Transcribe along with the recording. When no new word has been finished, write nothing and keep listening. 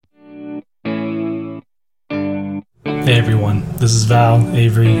Hey everyone, this is Val,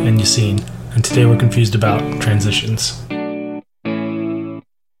 Avery, and Yassine, and today we're confused about transitions.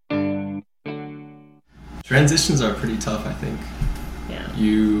 Transitions are pretty tough, I think. Yeah.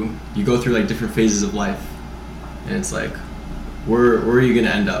 You go through like different phases of life, and it's like, where are you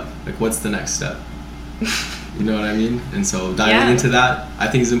gonna end up? Like, what's the next step? You know what I mean? And so diving into that, I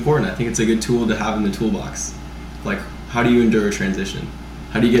think is important. I think it's a good tool to have in the toolbox. Like, how do you endure a transition?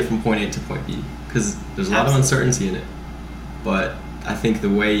 How do you get from point A to point B? Because there's a lot of uncertainty in it. But I think the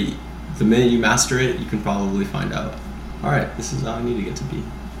minute you master it, you can probably find out, all right, this is how I need to get to B.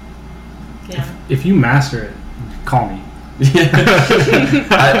 Yeah. If you master it, call me. Yeah.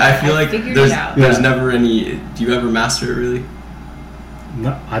 I feel like there's Yeah. never any. Do you ever master it really?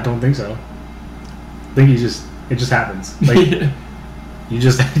 No, I don't think so. I think it just happens. Like you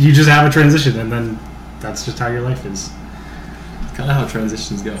just have a transition, and then that's just how your life is. It's kind of how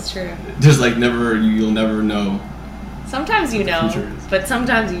transitions go. It's true. There's like you'll never know. Sometimes you know, but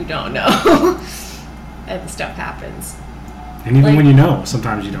sometimes you don't know. And stuff happens. And even when you know,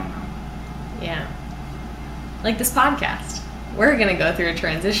 sometimes you don't know. Yeah. Like this podcast. We're going to go through a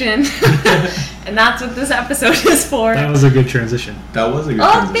transition. And that's what this episode is for. That was a good transition. That was a good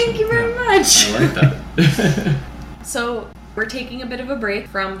transition. Oh, thank you very much. I like that. So, we're taking a bit of a break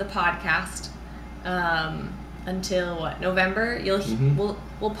from the podcast until, November?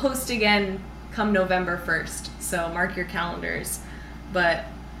 We'll post again come November 1st. So, mark your calendars. But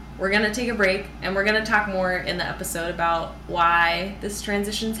we're going to take a break, and we're going to talk more in the episode about why this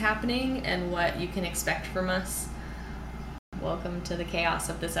transition's happening and what you can expect from us. Welcome to the chaos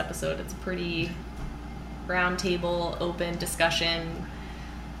of this episode. It's a pretty roundtable, open discussion,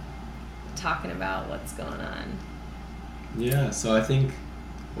 talking about what's going on. Yeah, so I think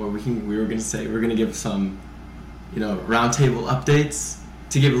we're going to give some, roundtable updates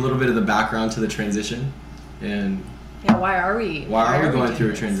to give a little bit of the background to the transition, and why are we going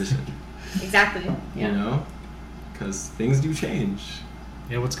through a transition? Exactly. Yeah. Because things do change.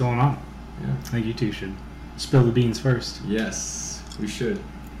 Yeah, what's going on? Yeah. I think you two should spill the beans first. Yes, we should.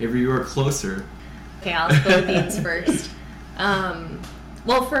 Avery, you are closer. Okay, I'll spill the beans first.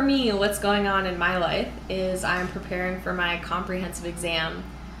 Well, for me, what's going on in my life is I'm preparing for my comprehensive exam,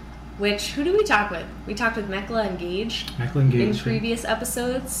 which, who do we talk with? We talked with Mekla and Gage in previous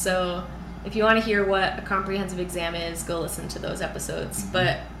episodes, so if you want to hear what a comprehensive exam is, go listen to those episodes. Mm-hmm.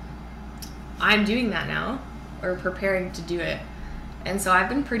 But I'm doing that now, or preparing to do it. And so I've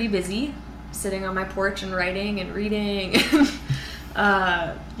been pretty busy, sitting on my porch and writing and reading,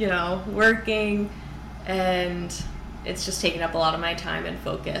 working, and it's just taken up a lot of my time and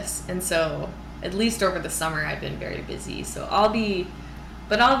focus. And so, at least over the summer, I've been very busy. So I'll be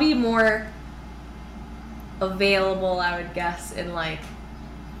more available, I would guess, in like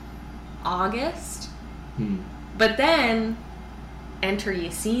August. But then enter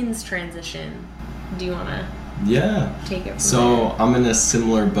Yassine's transition. Do you want to take it from there? I'm in a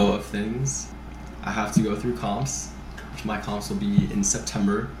similar boat of things. I have to go through comps, which my comps will be in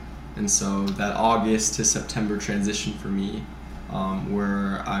September. And so that August to September transition for me,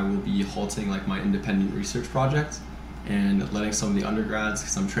 where I will be halting like my independent research project and letting some of the undergrads,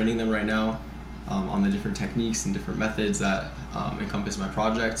 because I'm training them right now on the different techniques and different methods that encompass my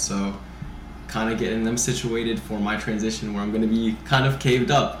project. So kind of getting them situated for my transition, where I'm going to be kind of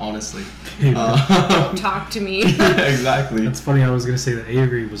caved up, honestly. Talk to me. Exactly. That's funny. I was going to say that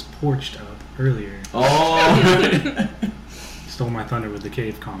Avery was porched up earlier. Oh. Stole my thunder with the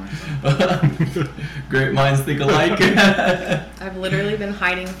cave comment. Great minds think alike. I've literally been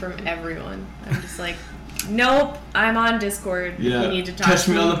hiding from everyone. I'm just like, nope, I'm on Discord. Yeah. You need to talk Catch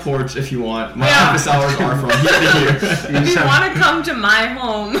to me on the porch if you want. My office hours are from here to here. If you want to come to my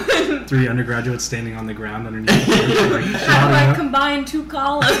home. 3 undergraduates standing on the ground underneath the porch, I combined 2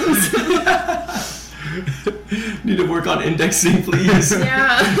 columns. Need to work on indexing, please.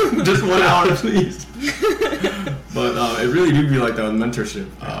 Yeah. Just 1 hour, please. But it really do be like that with mentorship.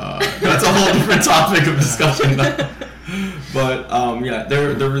 That's a whole different topic of discussion. But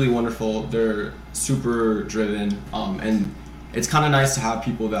they're really wonderful. They're super driven, and it's kind of nice to have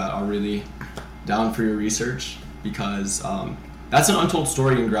people that are really down for your research, because that's an untold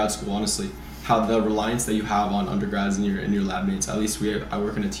story in grad school, honestly. How the reliance that you have on undergrads and your lab mates. At least I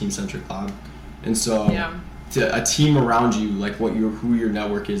work in a team-centric lab, and so a team around you, like who your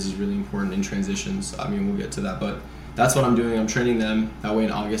network is really important in transitions. I mean, we'll get to that, but that's what I'm doing. I'm training them. That way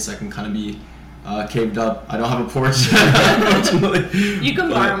in August I can kind of be caved up. I don't have a porch, unfortunately. You can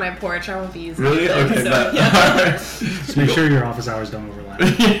borrow my porch. I won't be using it. Really? Okay. So, All right. Just make sure your office hours don't overlap.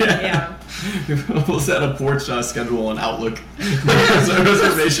 Yeah. We'll set a porch schedule on Outlook.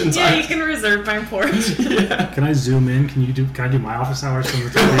 Reservation time. Yeah, you can reserve my porch. Yeah. Can I zoom in? Can I do my office hours from the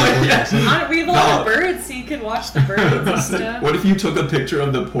TV? Yeah. We have a lot of birds, so you can watch the birds and stuff. What if you took a picture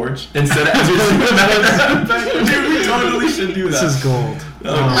of the porch instead of Dude, we totally should do that. This is gold.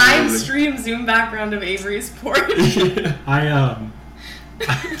 Live stream Zoom background of Avery's porch. Yeah.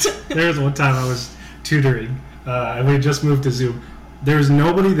 There was one time I was tutoring, and we had just moved to Zoom. There's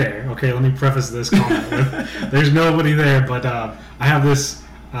nobody there. Okay, let me preface this comment with there's nobody there, but I have this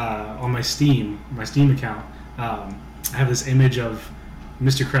on my Steam account. I have this image of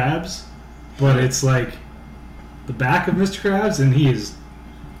Mr. Krabs, but it's like the back of Mr. Krabs, and he is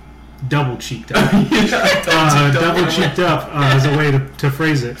double cheeked up. Double cheeked up is a way to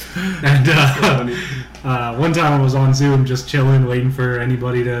phrase it. And one time I was on Zoom just chilling, waiting for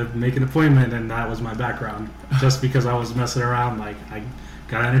anybody to make an appointment, and that was my background. Just because I was messing around, like, I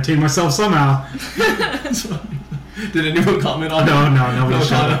gotta entertain myself somehow. Did anyone comment on it? No, nobody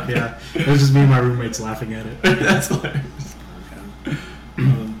showed up. Yeah, it was just me and my roommates laughing at it. That's hilarious.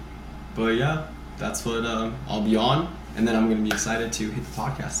 But yeah, that's what I'll be on, and then I'm gonna be excited to hit the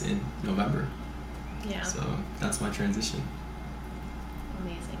podcast in November. Yeah. So that's my transition.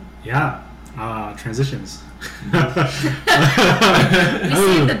 Amazing. Yeah, transitions. We saved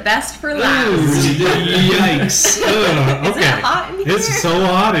the best for last. Yikes! Okay, Is it hot in here? It's so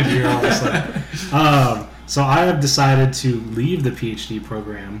hot in here all of a sudden. So I have decided to leave the PhD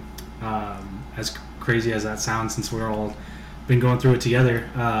program. As crazy as that sounds, since we're all been going through it together.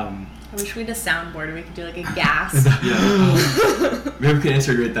 I wish we had a soundboard and we could do like a gas. Yeah. Maybe we can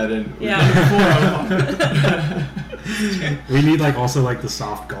integrate that in. Yeah. We need like also like the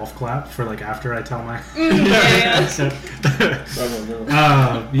soft golf clap for like after I tell my. Yeah. So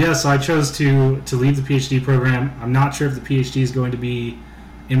I chose to leave the PhD program. I'm not sure if the PhD is going to be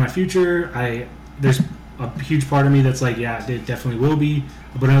in my future. There's a huge part of me that's like, yeah, it definitely will be.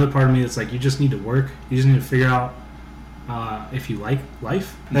 But another part of me that's like, you just need to work. You just need to figure out if you like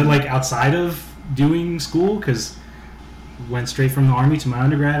life. Then like outside of doing school, because went straight from the Army to my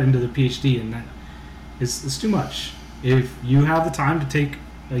undergrad into the PhD, and that it's too much. If you have the time to take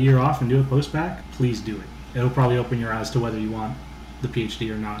a year off and do a post-bac, please do it. It'll probably open your eyes to whether you want the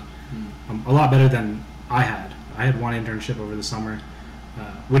PhD or not. A lot better than I had. I had one internship over the summer,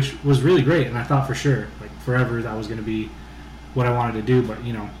 which was really great, and I thought for sure, like forever, that was going to be what I wanted to do. But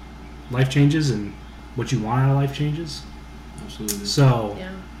you know, life changes, and what you want out of life changes. Absolutely. So,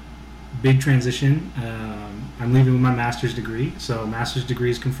 Yeah. big transition. I'm leaving with my master's degree. So, master's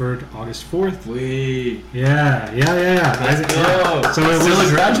degree is conferred August 4th. Wait. Yeah. Let's go. So it Still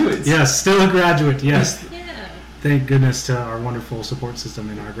was a graduate. Yes, still a graduate. Yes. Yeah. Thank goodness to our wonderful support system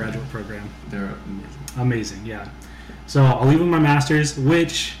in our graduate program. They're amazing. Amazing, yeah. So I'll leave with my master's,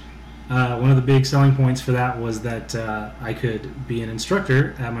 which one of the big selling points for that was that I could be an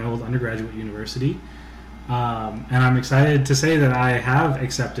instructor at my old undergraduate university. And I'm excited to say that I have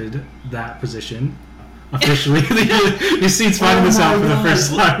accepted that position officially. Your seat's finding this out for the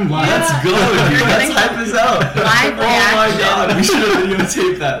first time. Let's go, dude. Let's hype this out. Live Oh my reaction. god, we should have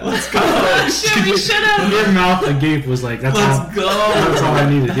videotaped that. Let's go. Shit, we should have. Your mouth agape was like, that's Let's go. That's all I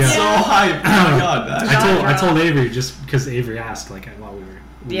needed. Yeah. So hype. Oh my god. I told Avery, just because Avery asked, like, while we were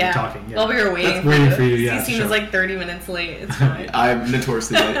talking. Yeah. Well, we were waiting. Waiting for you. Yeah. He seemed sure. like 30 minutes late. It's fine. I'm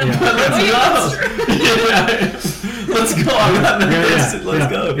notoriously late. Yeah. But let's go. Let's go. I'm not nervous. Let's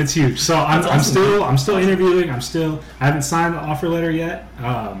go. It's huge. So I'm awesome. I'm still interviewing. I haven't signed the offer letter yet.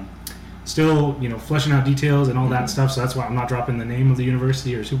 Still, fleshing out details and all that stuff. So that's why I'm not dropping the name of the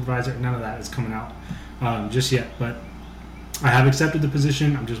university or supervisor. None of that is coming out just yet. But I have accepted the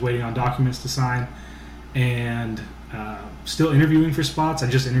position. I'm just waiting on documents to sign, and still interviewing for spots. I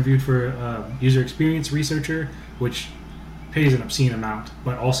just interviewed for a user experience researcher, which pays an obscene amount,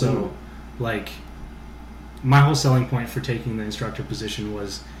 but also like my whole selling point for taking the instructor position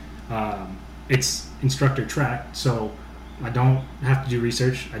was it's instructor tracked, so I don't have to do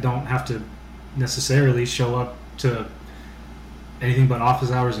research. I don't have to necessarily show up to anything but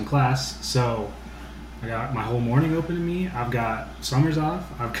office hours in class. So I got my whole morning open to me. I've got summers off.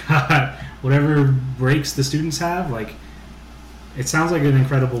 I've got whatever breaks the students have. Like, it sounds like an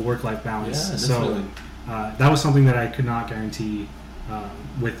incredible work-life balance. Yeah, so that was something that I could not guarantee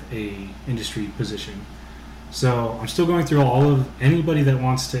with a industry position. So I'm still going through all of anybody that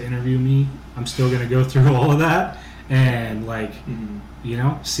wants to interview me. I'm still going to go through all of that and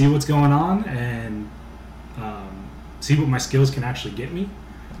see what's going on and see what my skills can actually get me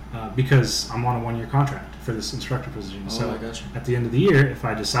because I'm on a 1-year contract for this instructor position. So I gotcha. at the end of the year, if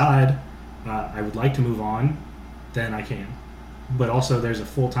I decide I would like to move on, then I can. but also there's a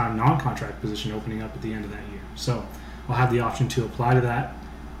full-time non-contract position opening up at the end of that year. So I'll have the option to apply to that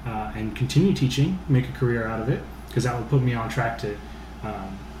and continue teaching, make a career out of it, because that would put me on track to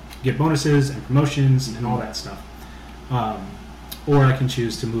get bonuses and promotions and all that stuff. Or I can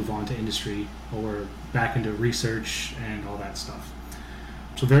choose to move on to industry or back into research and all that stuff.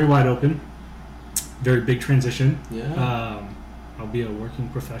 So very wide open, very big transition. Yeah. I'll be a working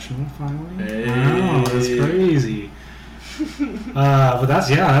professional finally. Hey. Wow, that's crazy. But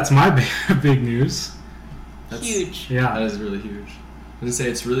that's my big news. That's Huge. Yeah. That is really huge. I was gonna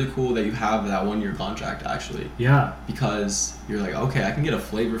say, it's really cool that you have that 1-year contract, actually. Yeah. Because you're like, okay, I can get a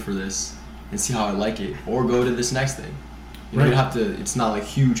flavor for this and see how I like it, or go to this next thing. You Right. don't have to. It's not like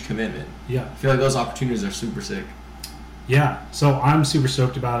huge commitment. Yeah. I feel like those opportunities are super sick. Yeah. So I'm super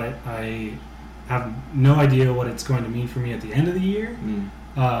stoked about it. I have no idea what it's going to mean for me at the end of the year.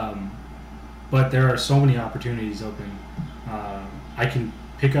 But there are so many opportunities open. I can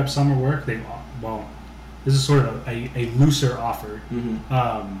pick up summer work. This is sort of a looser offer.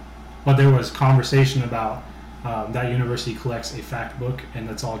 But there was conversation about that university collects a fact book, and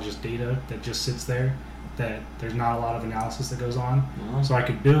that's all just data that just sits there, that there's not a lot of analysis that goes on. Wow. So I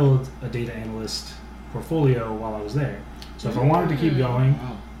could build a data analyst portfolio while I was there. So if I wanted to keep going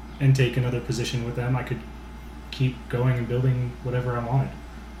Wow. and take another position with them, I could keep going and building whatever I wanted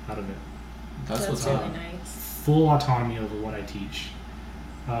out of it. That's what's really up. nice. Full autonomy over what I teach.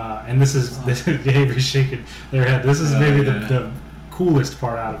 And this is Avery's shaking their head. This is maybe the coolest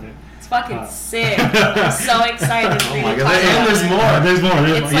part out of it. It's fucking sick. I'm so excited for Oh you my to god, talk and about there's it. more. There's more.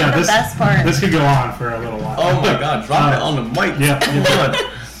 It's like the best part. This could go on for a little while. Oh my god, drop it on the mic. Yeah. Come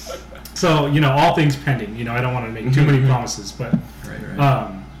on. So, all things pending. I don't want to make too many promises, but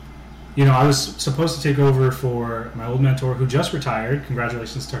Right. I was supposed to take over for my old mentor who just retired.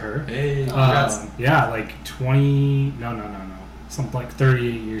 Congratulations to her. Hey, congrats. Yeah, like 20. No. Something like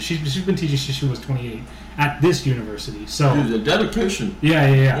 38 years. She's been teaching since she was 28 at this university. So Dude, the dedication.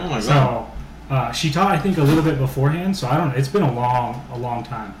 Yeah. Oh my So she taught, I think, a little bit beforehand. So I don't know. It's been a long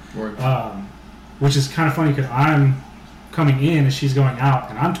time. Word. Which is kind of funny because I'm coming in and she's going out,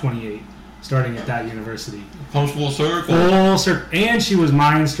 and I'm 28, starting at that university. Comes full circle. Full circle. And she was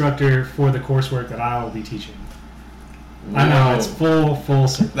my instructor for the coursework that I will be teaching. I know, Whoa. it's full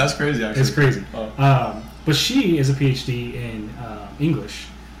circle. That's crazy, actually. It's crazy. Oh. But she is a PhD in English.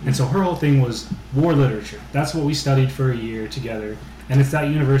 And so her whole thing was war literature. That's what we studied for a year together. And it's that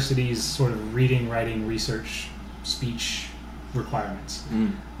university's sort of reading, writing, research, speech requirements.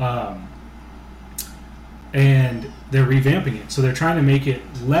 And they're revamping it. So they're trying to make it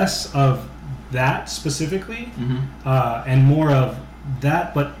less of that specifically and more of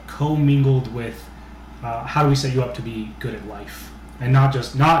that, but commingled with how do we set you up to be good at life, and not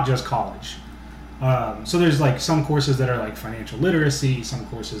just college. So there's like some courses that are like financial literacy, some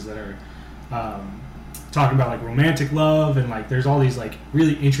courses that are talking about like romantic love, and like there's all these like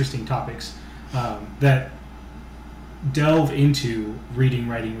really interesting topics that delve into reading,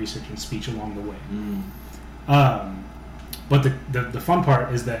 writing, research, and speech along the way. But the fun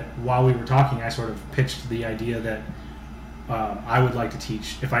part is that while we were talking, I sort of pitched the idea that I would like to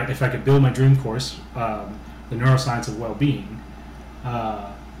teach, if I could build my dream course, the neuroscience of well-being.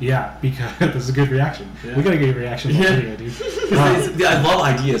 Yeah, because this is a good reaction. Yeah. We gotta get a reaction on video, dude. I love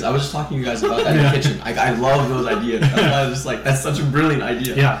ideas. I was just talking to you guys about that in the kitchen. I love those ideas. That's why I was just like, that's such a brilliant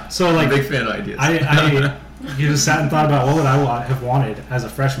idea. Yeah, so like, I'm a big fan of ideas. I you just sat and thought about what would I have wanted as a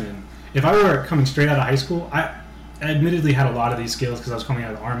freshman. If I were coming straight out of high school, I admittedly had a lot of these skills because I was coming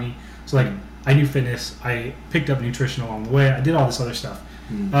out of the Army. So like, I knew fitness, I picked up nutrition along the way, I did all this other stuff.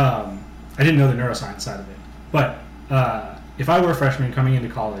 I didn't know the neuroscience side of it. But if I were a freshman coming into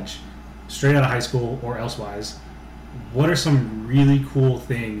college, straight out of high school or elsewise, what are some really cool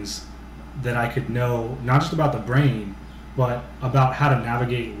things that I could know, not just about the brain, but about how to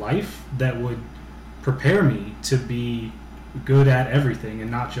navigate life that would prepare me to be good at everything and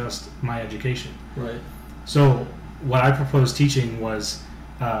not just my education? Right. So what I proposed teaching was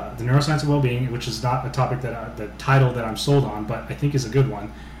the neuroscience of well-being, which is not a topic the title that I'm sold on, but I think is a good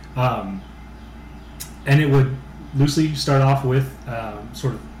one. And it would loosely start off with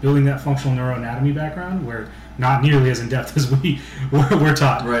sort of building that functional neuroanatomy background, where not nearly as in-depth as we're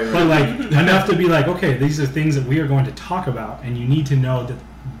taught. Right. But like enough to be like, okay, these are things that we are going to talk about, and you need to know that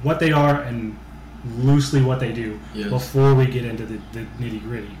what they are and loosely what they do before we get into the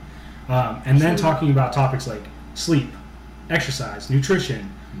nitty-gritty. And then talking about topics like sleep, exercise,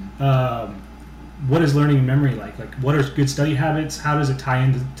 nutrition, what is learning and memory like? Like, what are good study habits? How does it tie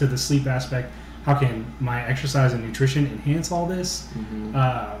into the sleep aspect? How can my exercise and nutrition enhance all this?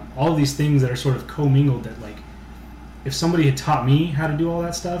 All of these things that are sort of commingled that like if somebody had taught me how to do all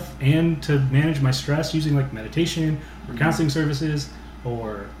that stuff and to manage my stress using like meditation or counseling services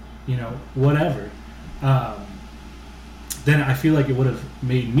or, you know, whatever, then I feel like it would have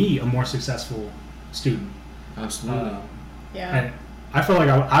made me a more successful student. Absolutely. And I felt like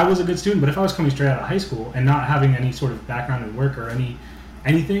I was a good student, but if I was coming straight out of high school and not having any sort of background in work or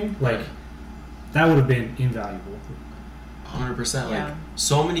anything, like, that would have been invaluable. 100%. Like,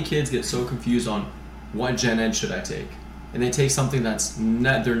 so many kids get so confused on what gen ed should I take, and they take something that's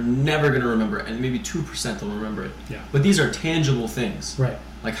they're never going to remember, and maybe 2% they'll remember it. Yeah. But these are tangible things. Right.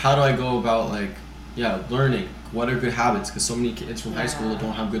 Like, how do I go about, like, learning? What are good habits? Because so many kids from high school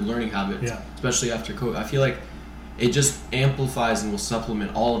don't have good learning habits, especially after COVID. I feel like it just amplifies and will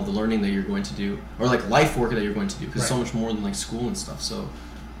supplement all of the learning that you're going to do, or like life work that you're going to do, because so much more than like school and stuff. So,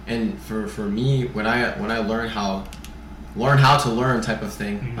 and for me, when I learn how to learn type of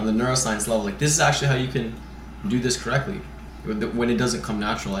thing on the neuroscience level, like, this is actually how you can do this correctly. When it doesn't come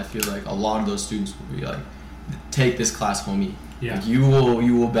natural, I feel like a lot of those students will be like, take this class, homie. Yeah. Like, you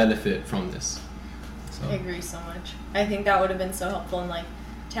will benefit from this. So. I agree so much. I think that would have been so helpful, and like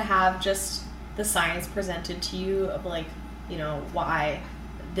to have just the science presented to you of like, you know, why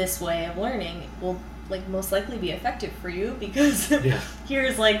this way of learning will like most likely be effective for you, because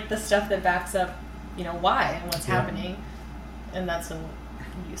here's like the stuff that backs up, you know, why and what's happening, and that's so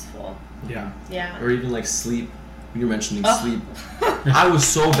useful. Yeah. Or even like sleep. When you're mentioning sleep, I was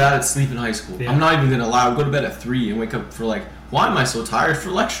so bad at sleep in high school. I'm not even gonna lie. I would go to bed at 3 and wake up for like, why am I so tired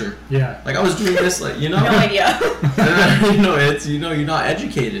for lecture? Yeah. Like, I was doing this, like, you know. No idea. It's, you know, you're not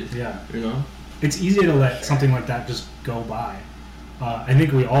educated. Yeah. You know. It's easy to let something like that just go by. I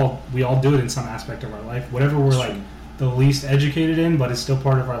think we all do it in some aspect of our life. Whatever we're like the least educated in, but it's still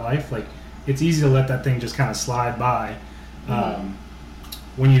part of our life. Like, it's easy to let that thing just kind of slide by.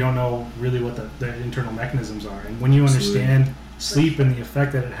 When you don't know really what the internal mechanisms are, and when you understand sleep and the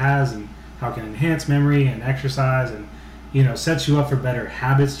effect that it has, and how it can enhance memory and exercise, and, you know, sets you up for better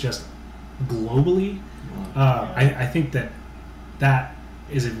habits just globally. I think that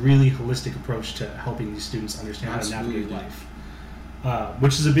is a really holistic approach to helping these students understand how to navigate life,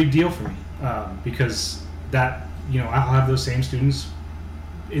 which is a big deal for me, because that, you know, I'll have those same students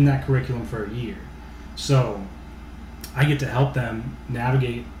in that curriculum for a year, so I get to help them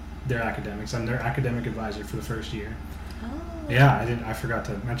navigate their academics. I'm their academic advisor for the first year. I forgot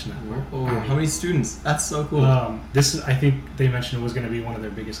to mention that. How many students? That's so cool. I think they mentioned it was going to be one of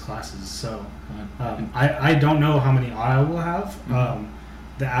their biggest classes. So I don't know how many I will have.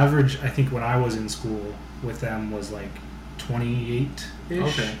 The average, I think, when I was in school with them was like 28-ish.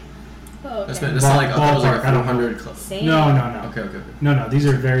 Okay. Oh, okay. That's not like, I thought it was like a 400 club. No. Okay. No, these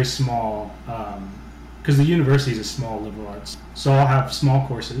are very small, because the university is a small liberal arts. So I'll have small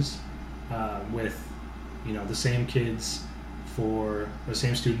courses with, you know, the same kids for the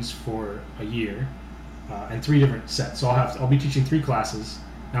same students for a year, and 3 different sets. So I'll be teaching 3 classes,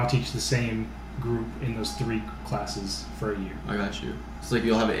 and I'll teach the same group in those 3 classes for a year. I got you. It's like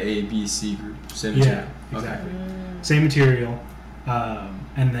you'll have an A, B, C group, same material. Yeah, exactly. Same material,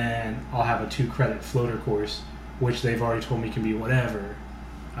 and then I'll have a 2-credit floater course, which they've already told me can be whatever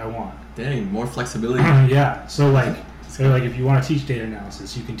I want. Dang, more flexibility. Yeah, so like, they're like, if you want to teach data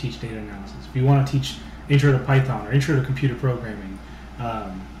analysis, you can teach data analysis. If you want to teach intro to Python or intro to computer programming,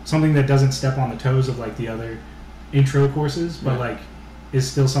 something that doesn't step on the toes of like the other intro courses, but like is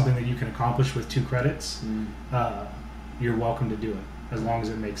still something that you can accomplish with 2 credits, you're welcome to do it, as long as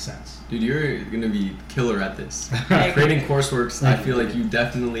it makes sense. Dude, you're going to be killer at this. Creating courseworks, I feel like you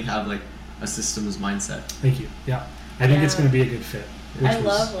definitely have like a systems mindset. Thank you. Yeah. I think it's going to be a good fit.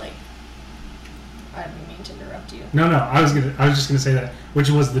 I didn't mean to interrupt you. No, I was just gonna say that, which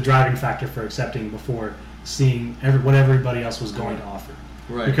was the driving factor for accepting before seeing what everybody else was going to offer.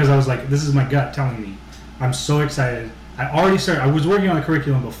 Right. Because I was like, this is my gut telling me. I'm so excited. I was working on the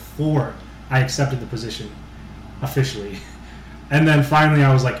curriculum before I accepted the position officially, and then finally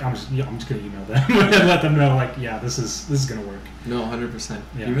I was like, I'm just gonna email them and let them know, like, yeah, this is gonna work. No, 100%.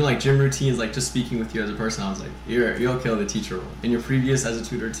 Yeah. Even like gym routines, like just speaking with you as a person, I was like, you'll kill the teacher role. And you're previous as a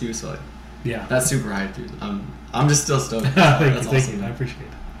tutor too, so like. Yeah, that's super hype, dude. I'm just still stoked. Thank Awesome, you. I appreciate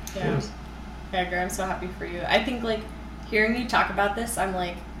it. Yeah, Edgar, I'm so happy for you. I think like hearing you talk about this, I'm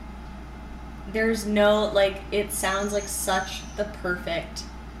like, there's no like, it sounds like such the perfect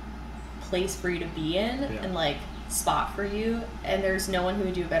place for you to be in, and like spot for you, and there's no one who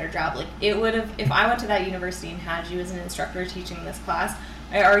would do a better job. Like, it would have, if I went to that university and had you as an instructor teaching this class,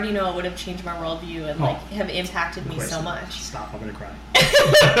 I already know it would have changed my worldview and like have impacted me so much. Stop, I'm gonna cry.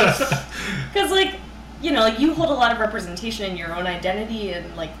 Because like, you know, like you hold a lot of representation in your own identity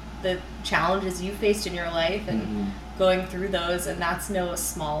and like the challenges you faced in your life, and going through those, and that's no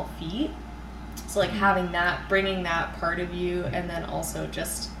small feat. So like having that, bringing that part of you, and then also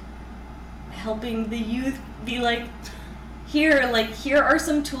just helping the youth be like, here are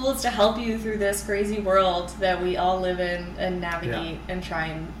some tools to help you through this crazy world that we all live in and navigate and try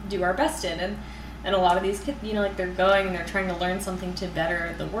and do our best in. And a lot of these kids, you know, like they're going and they're trying to learn something to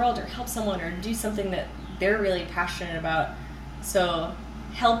better the world or help someone or do something that they're really passionate about. So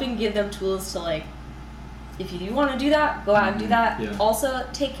helping give them tools to like, if you do want to do that, go out and do that. Yeah. Also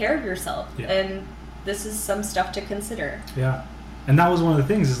take care of yourself. Yeah. And this is some stuff to consider. Yeah. And that was one of the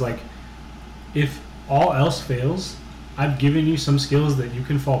things is like, if all else fails, I've given you some skills that you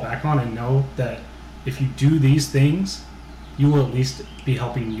can fall back on and know that if you do these things, you will at least be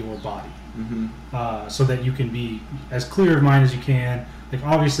helping your body. So that you can be as clear of mind as you can. Like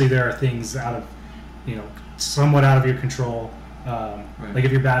obviously there are things out of, you know, somewhat out of your control. Like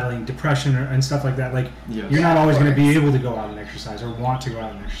if you're battling depression and stuff like that, like you're not always going to be able to go out and exercise or want to go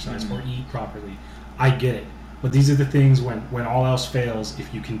out and exercise or eat properly. I get it. But these are the things when all else fails,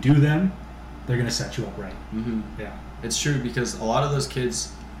 if you can do them, they're going to set you up right. Yeah. It's true because a lot of those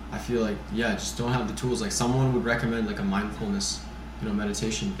kids, I feel like, just don't have the tools. Like someone would recommend like a mindfulness, you know,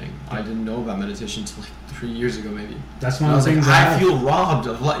 meditation thing. I didn't know about meditation until like 3 years ago, maybe. That's one of the things I feel robbed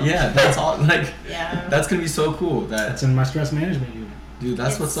of that's all. Like, that's gonna be so cool. That's in my stress management unit. Dude,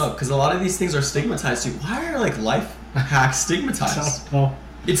 that's what's up. Because a lot of these things are stigmatized too. Why are like life hacks stigmatized?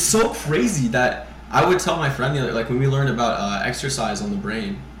 It's so crazy that I would tell my friend the other, like when we learned about exercise on the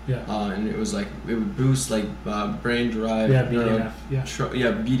brain. And it was like it would boost like brain-derived BDNF.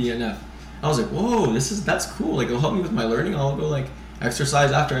 BDNF. I was like, whoa, that's cool. Like it'll help me with my learning. I'll go like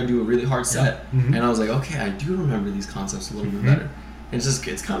exercise after I do a really hard set. And I was like, okay, I do remember these concepts a little bit better. And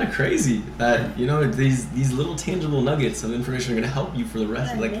it's kind of crazy that, you know, these little tangible nuggets of information are going to help you for the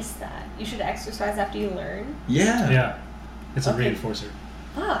rest. I missed that. You should exercise after you learn. Yeah. It's a reinforcer.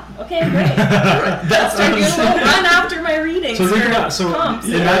 Okay, great. That's start doing a little run after my reading. So think about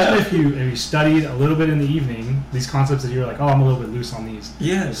imagine if you studied a little bit in the evening, these concepts that you were like, I'm a little bit loose on these.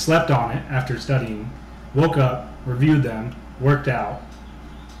 Slept on it after studying, woke up, reviewed them, worked out,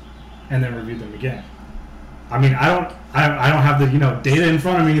 and then reviewed them again. I mean, I don't have the data in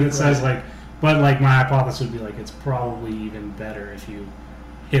front of me that says but like my hypothesis would be like it's probably even better if you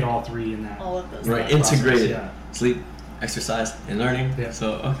hit all three in that. All of those. Right, integrated. Sleep, exercise, and learning.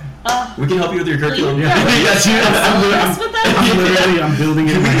 So we can help you with your curriculum. I'm building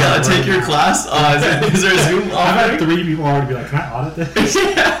it. Can we take your class? Is there a Zoom? I've had 3 people already be like, can I audit this?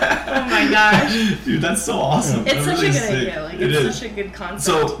 Oh my gosh, dude, that's so awesome. It's such a good idea. Like it's such a good concept.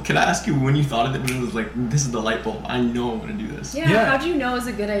 So can I ask you when you thought of it? When it was like, this is the light bulb. I know I'm gonna do this. How'd you know it was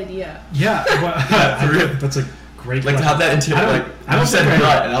a good idea? That's a great. Like to have that into I don't said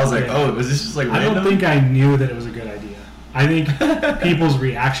gut, and I was like, was this just like random? I don't think I knew that it was a good idea. I think people's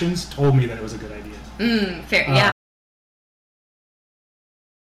reactions told me that it was a good idea. Fair.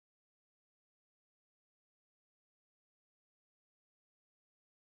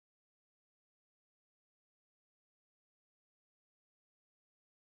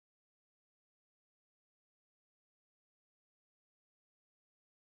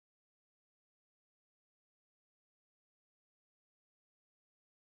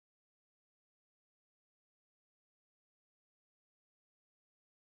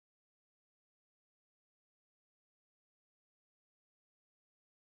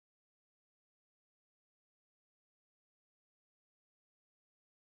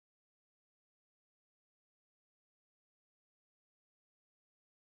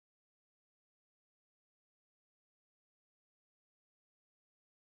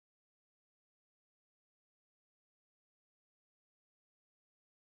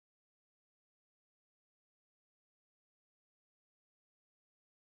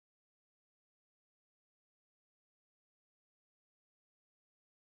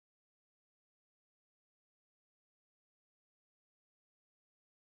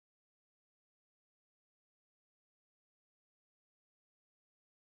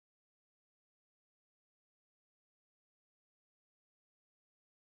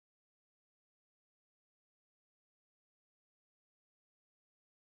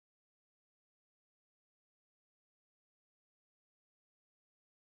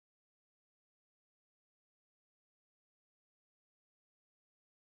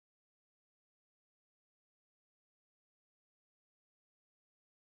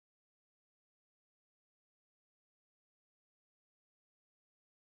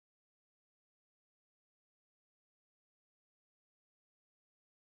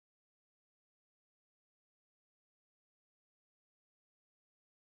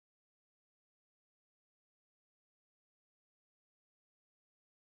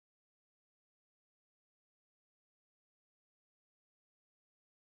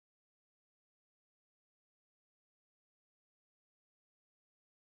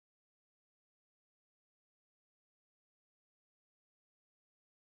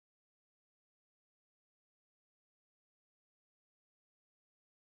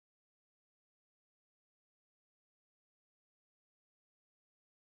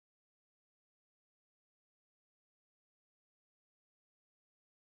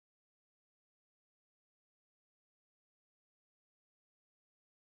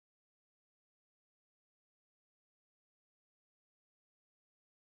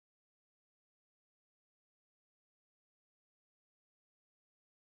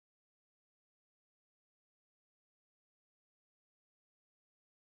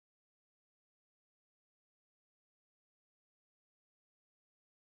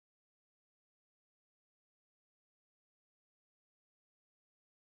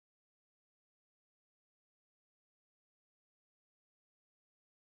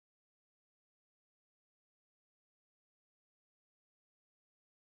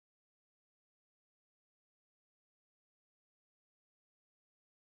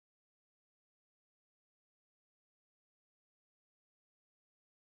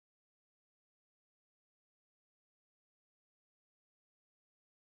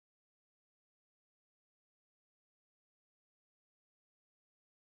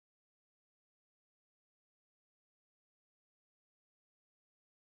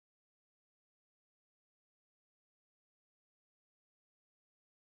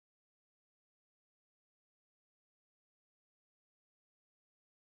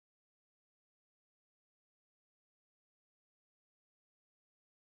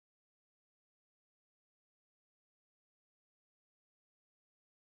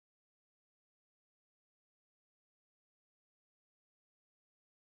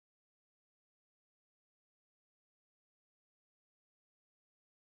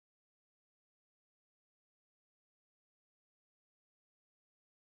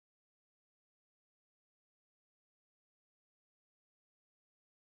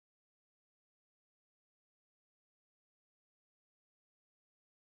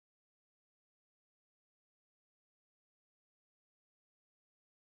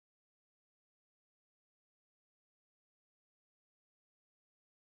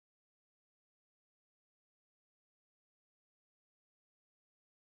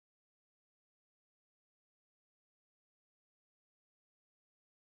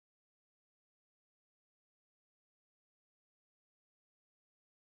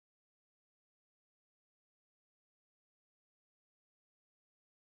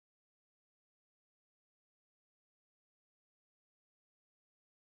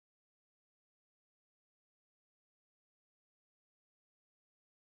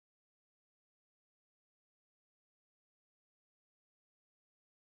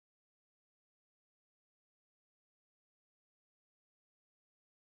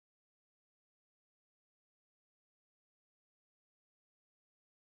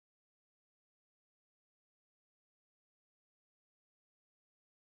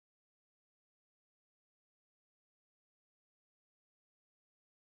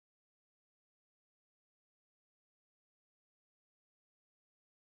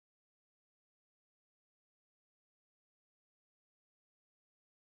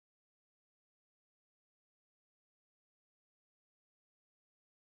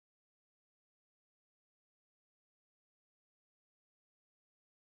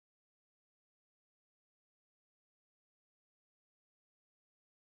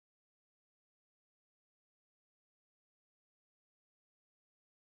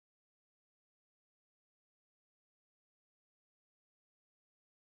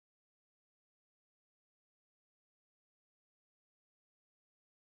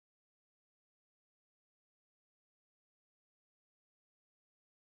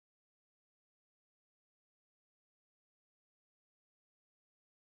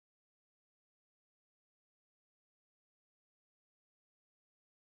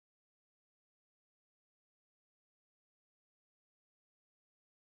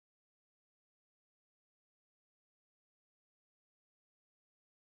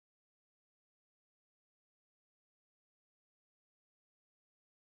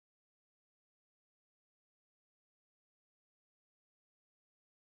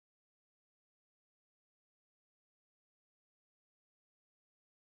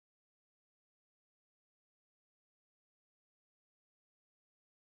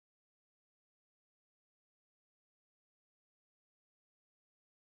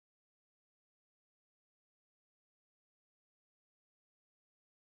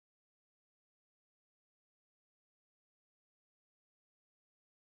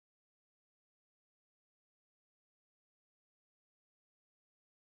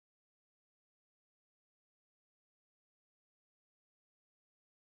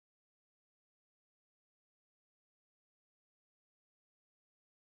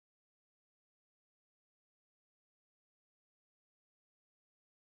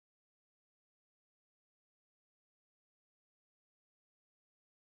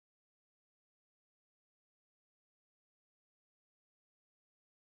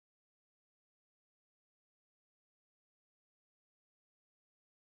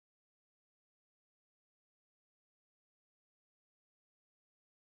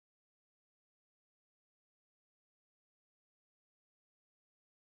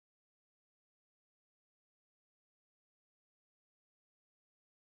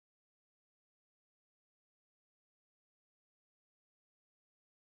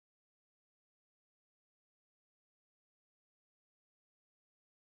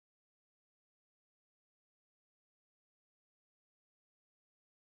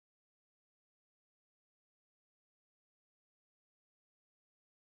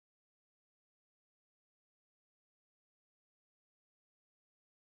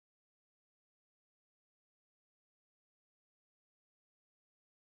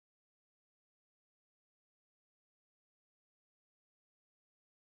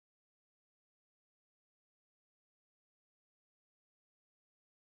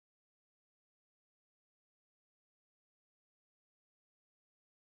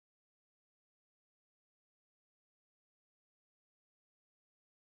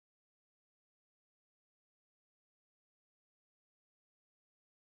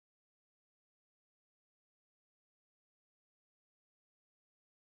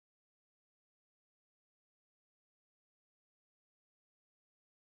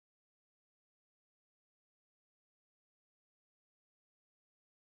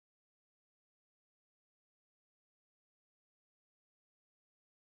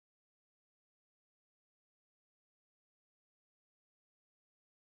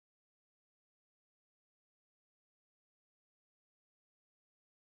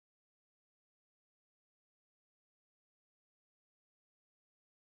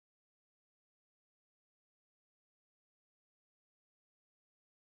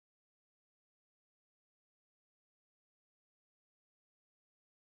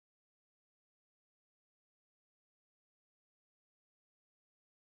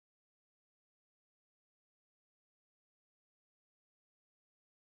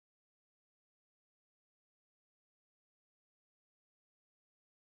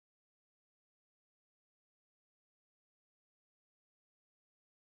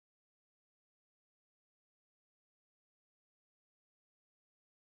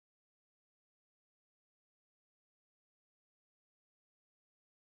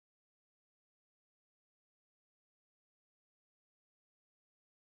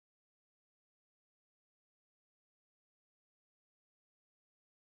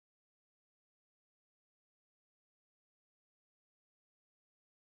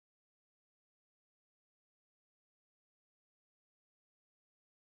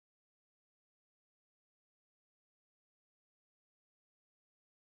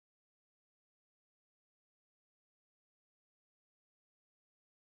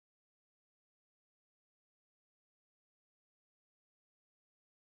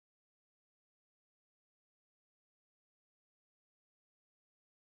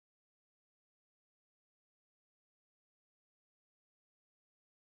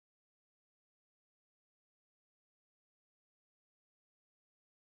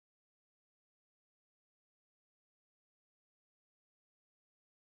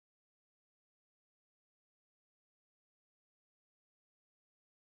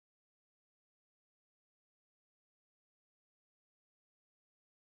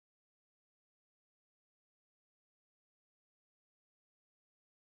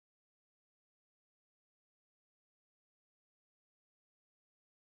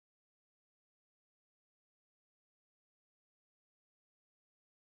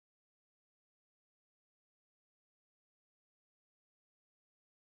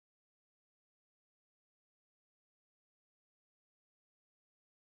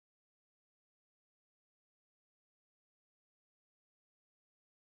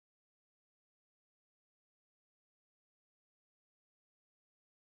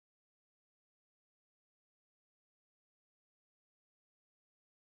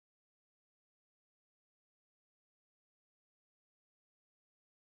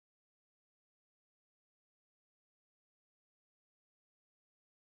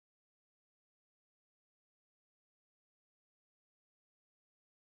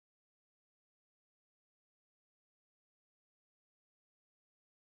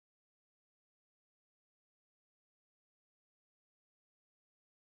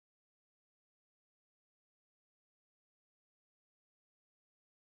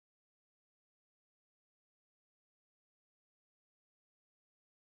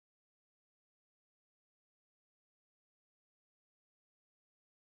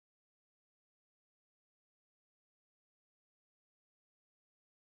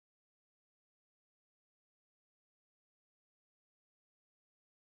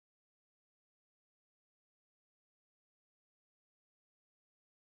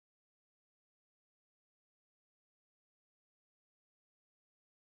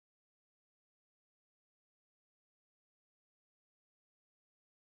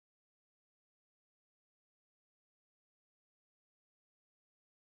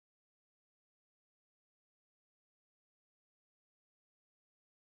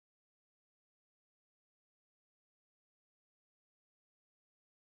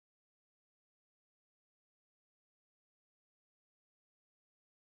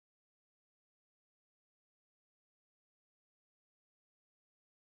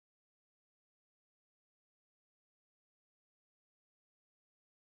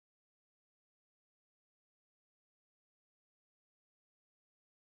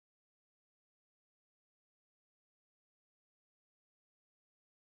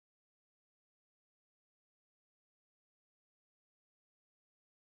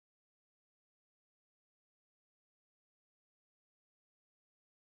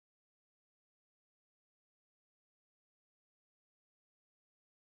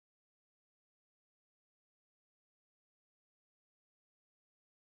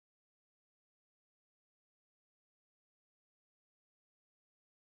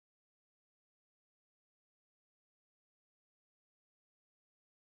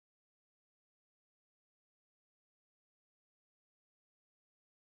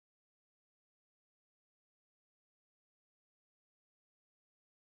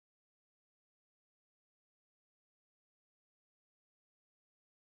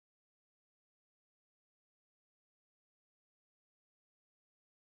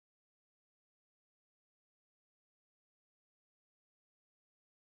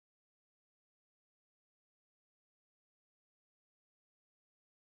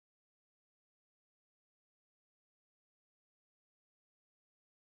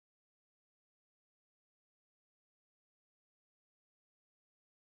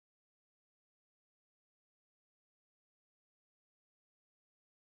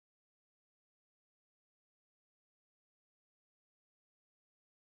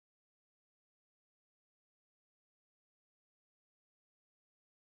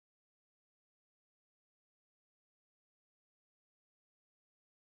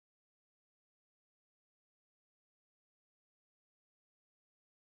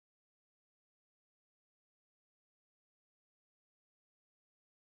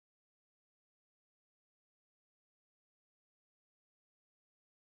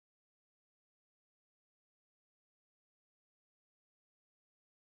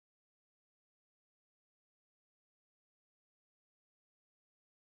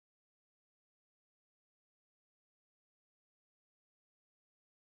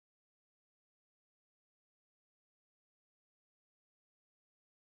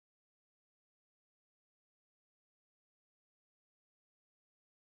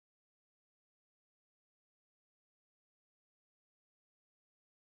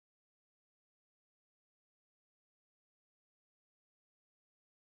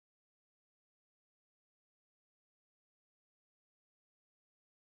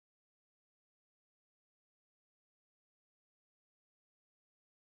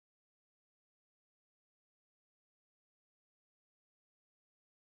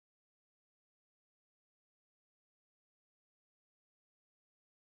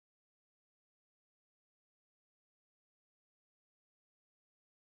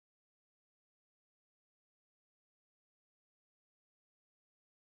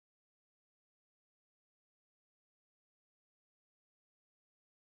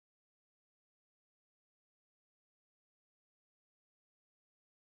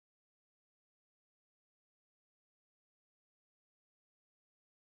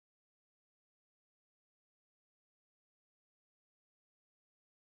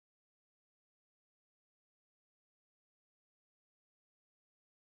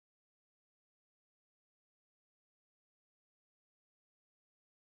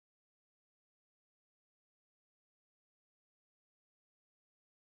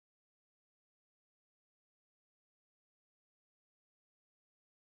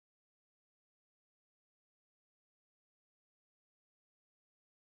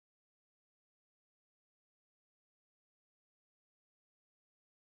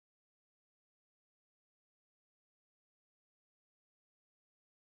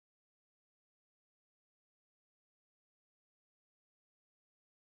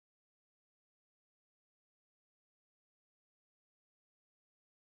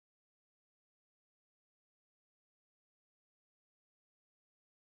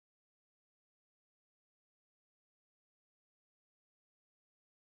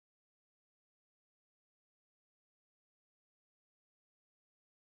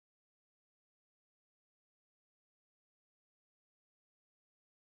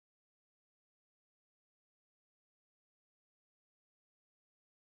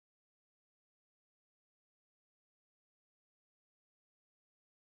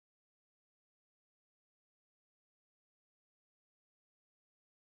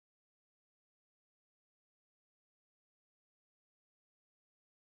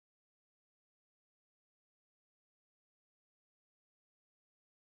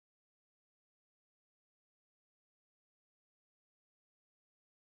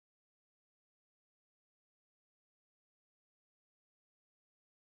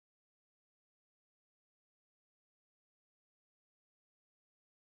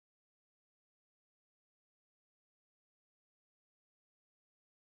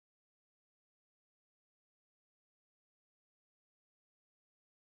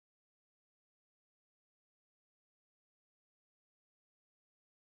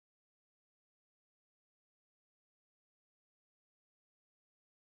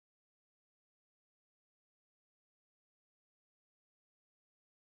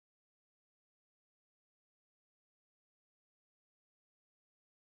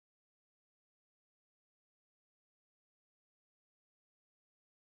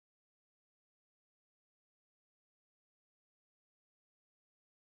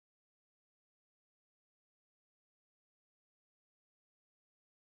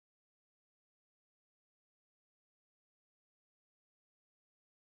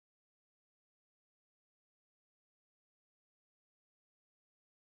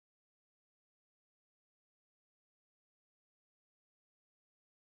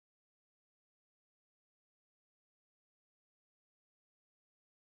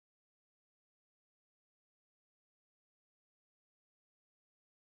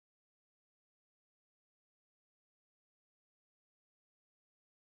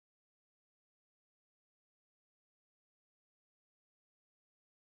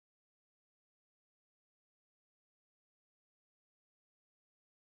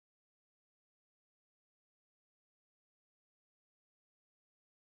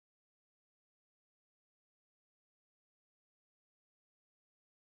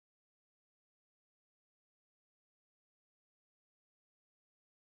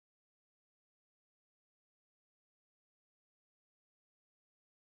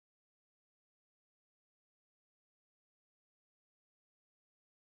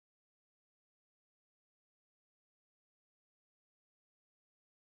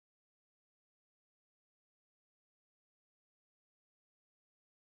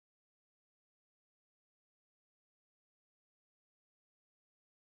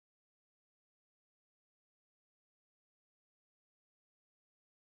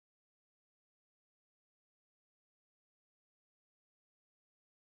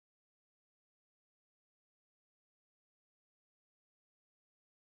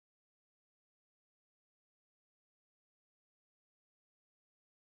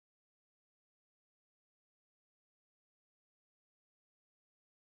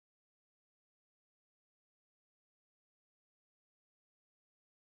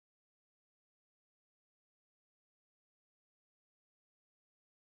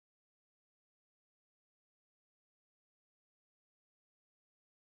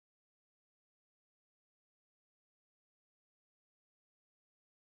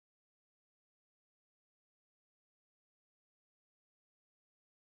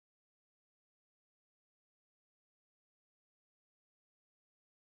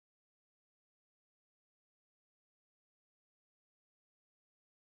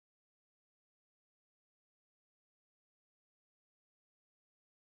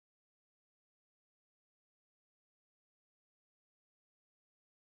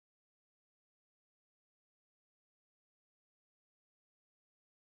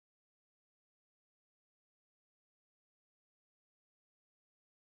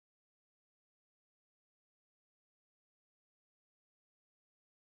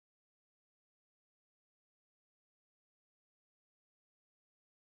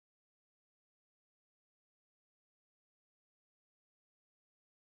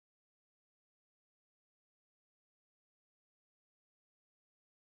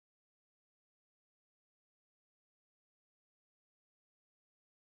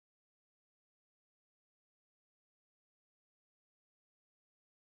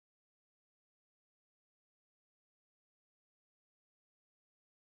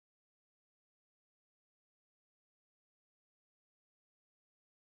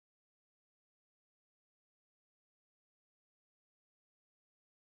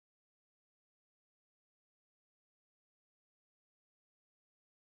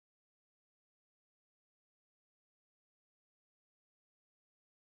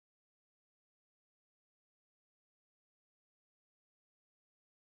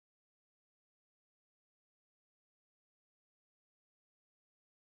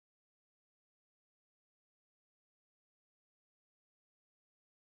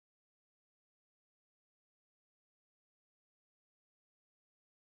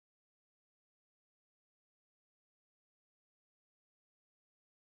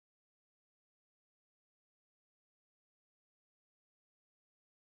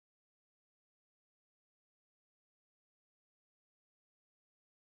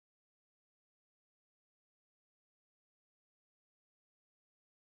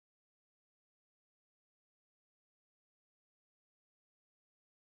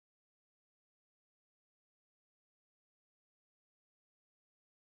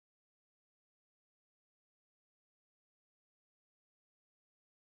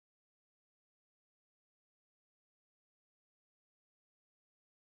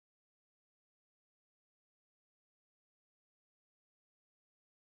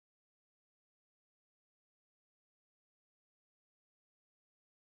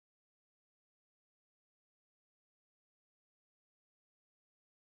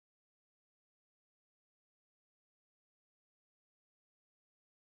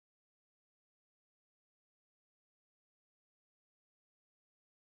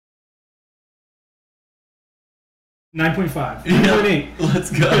 9.5. 9.8. Let's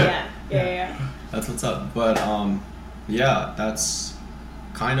go. Yeah. That's what's up. But yeah, that's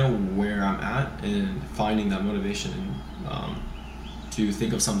kind of where I'm at in finding that motivation to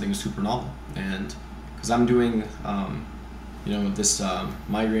think of something super novel. And because I'm doing this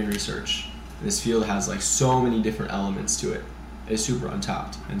migraine research, this field has like so many different elements to it. It's super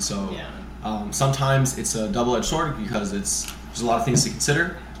untapped, and so sometimes it's a double-edged sword because there's a lot of things to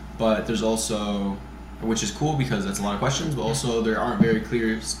consider, but there's also, which is cool because that's a lot of questions, but also there aren't very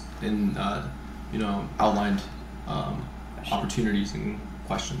clear in outlined opportunities and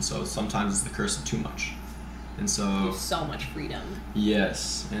questions. So sometimes it's the curse of too much, and so there's so much freedom.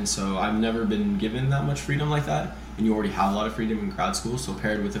 Yes, and so I've never been given that much freedom like that, and you already have a lot of freedom in grad school. So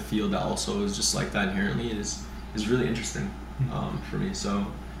paired with a field that also is just like that inherently is really interesting for me. So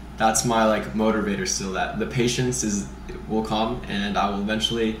that's my like motivator still. That the patience will come, and I will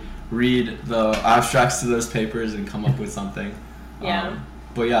eventually read the abstracts to those papers and come up with something. Yeah.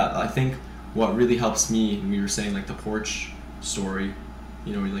 But yeah, I think what really helps me, and we were saying like the porch story,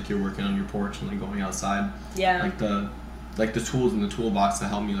 like you're working on your porch and like going outside. Yeah. Like the tools in the toolbox that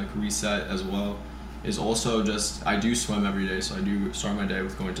help me like reset as well is also just I do swim every day, so I do start my day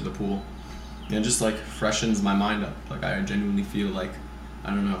with going to the pool, and it just like freshens my mind up. Like I genuinely feel like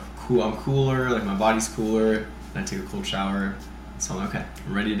I'm cooler, like my body's cooler, and I take a cold shower. So I'm okay.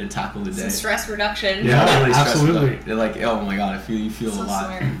 I'm ready to tackle the day. Some stress reduction. Yeah, really absolutely. They're like, oh my god, you feel so a lot.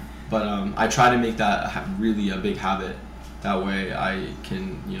 smart. But I try to make that really a big habit. That way I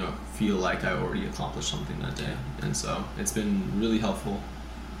can, feel like I already accomplished something that day. And so it's been really helpful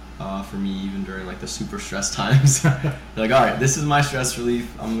for me even during like the super stress times. Like, all right, this is my stress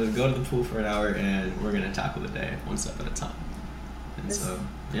relief. I'm going to go to the pool for an hour and we're going to tackle the day one step at a time. And so,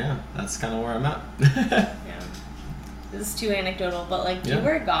 yeah, that's kind of where I'm at. Yeah. This is too anecdotal, but like, do you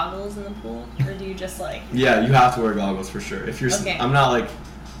wear goggles in the pool, or do you just like? Yeah, you have to wear goggles for sure. If you're, okay. I'm not like,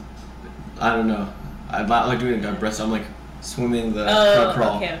 I don't know. I'm not like doing a breast. I'm like swimming the front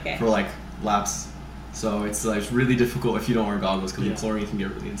crawl for like laps. So it's like really difficult if you don't wear goggles because the chlorine can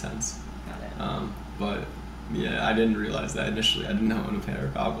get really intense. Got it. But yeah, I didn't realize that initially. I didn't know how to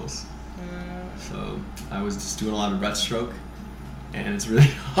pair goggles. So I was just doing a lot of breaststroke, and it's really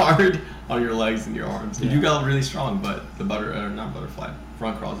hard on your legs and your arms. You do get really strong, but the butterfly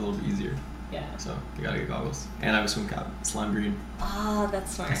front crawl is a little bit easier. Yeah. So you gotta get goggles. And I have a swim cap. It's lime green. Oh,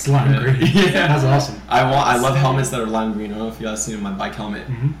 that's smart. It's lime green. Yeah. That's awesome. I love helmets that are lime green. I don't know if you guys seen my bike helmet,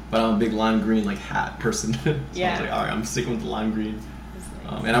 but I'm a big lime green like hat person. So I was like, all right, I'm sticking with the lime green.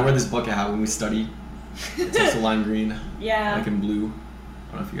 Nice. And I wear this bucket hat when we study. It's also lime green. Yeah. Like in blue.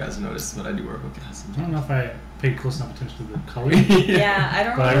 I don't know if you guys noticed, but I do wear a bucket hat sometimes. I don't know if I paid close enough attention to the color. Yeah, I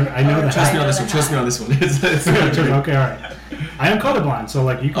don't know. But I know that. Trust me on this one. Trust me on this one. Okay, all right. I am colorblind, so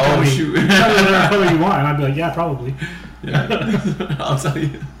like you can tell me shoot. whatever color you want, and I'd be like, yeah, probably. Yeah. I'll tell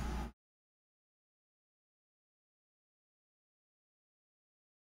you.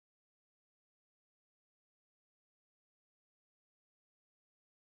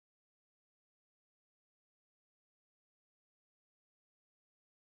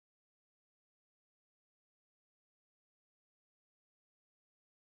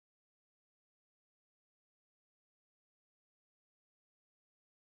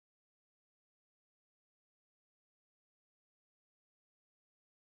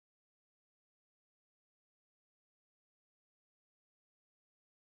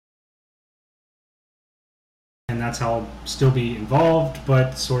 And that's how I'll still be involved,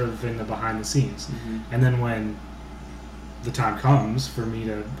 but sort of in the behind the scenes. And then when the time comes for me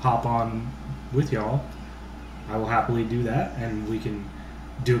to hop on with y'all, I will happily do that, and we can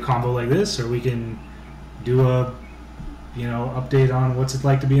do a combo like this, or we can do a update on what's it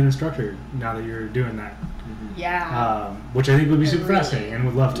like to be an instructor now that you're doing that. Yeah. Which I think would be super fascinating, and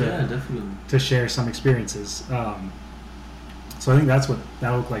would love to definitely to share some experiences. So I think that's what that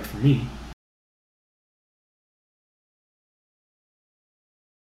looked like for me.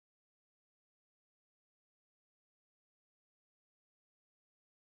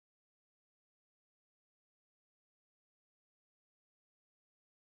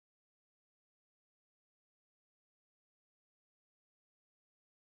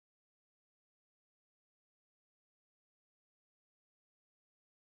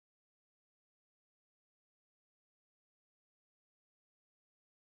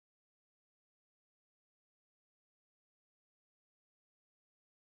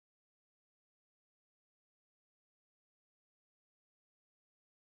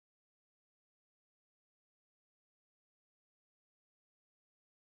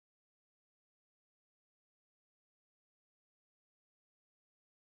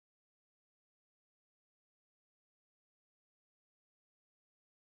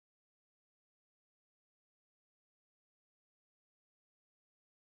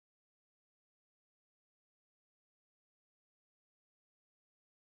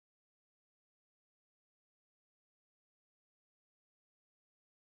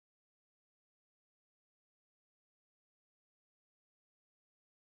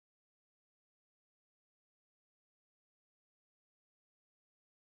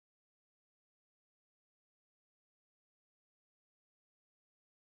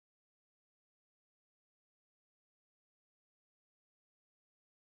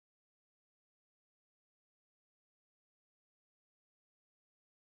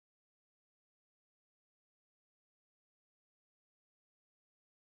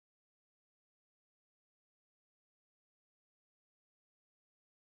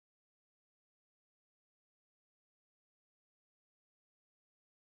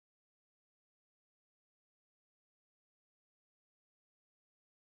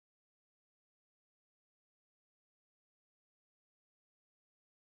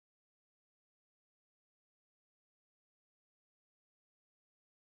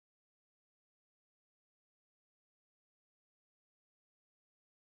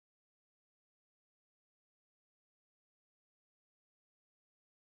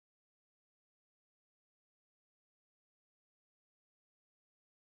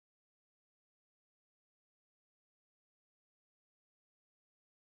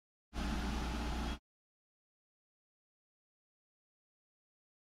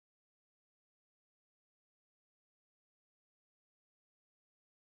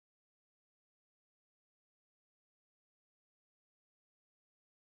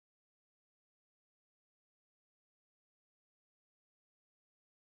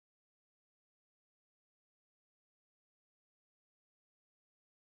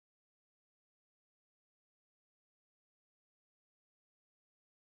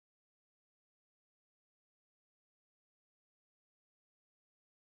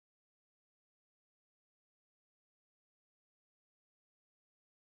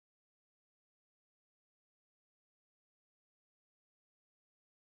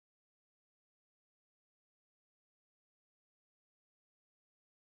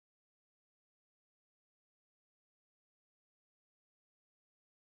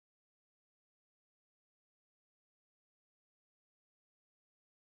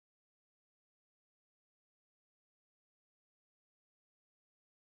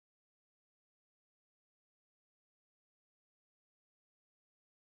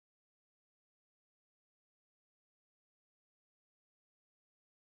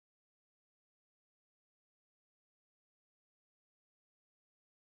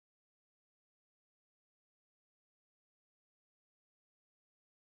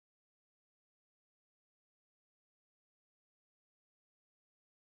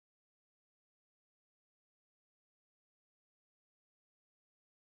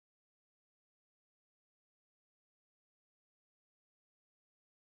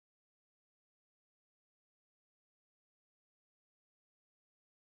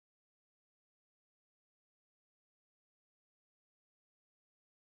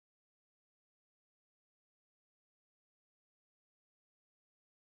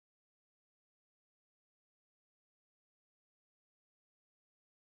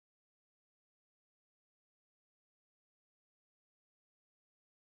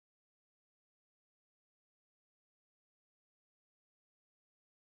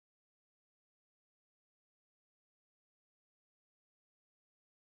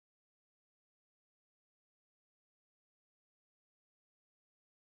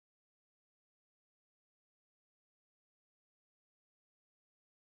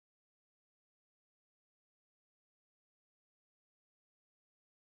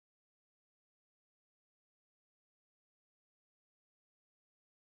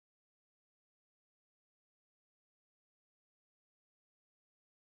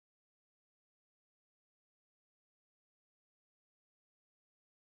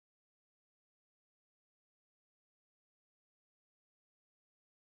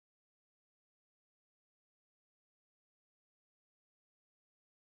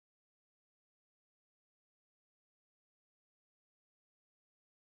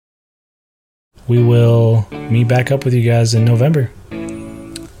 we will meet back up with you guys in November.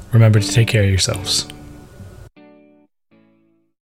 Remember to take care of yourselves.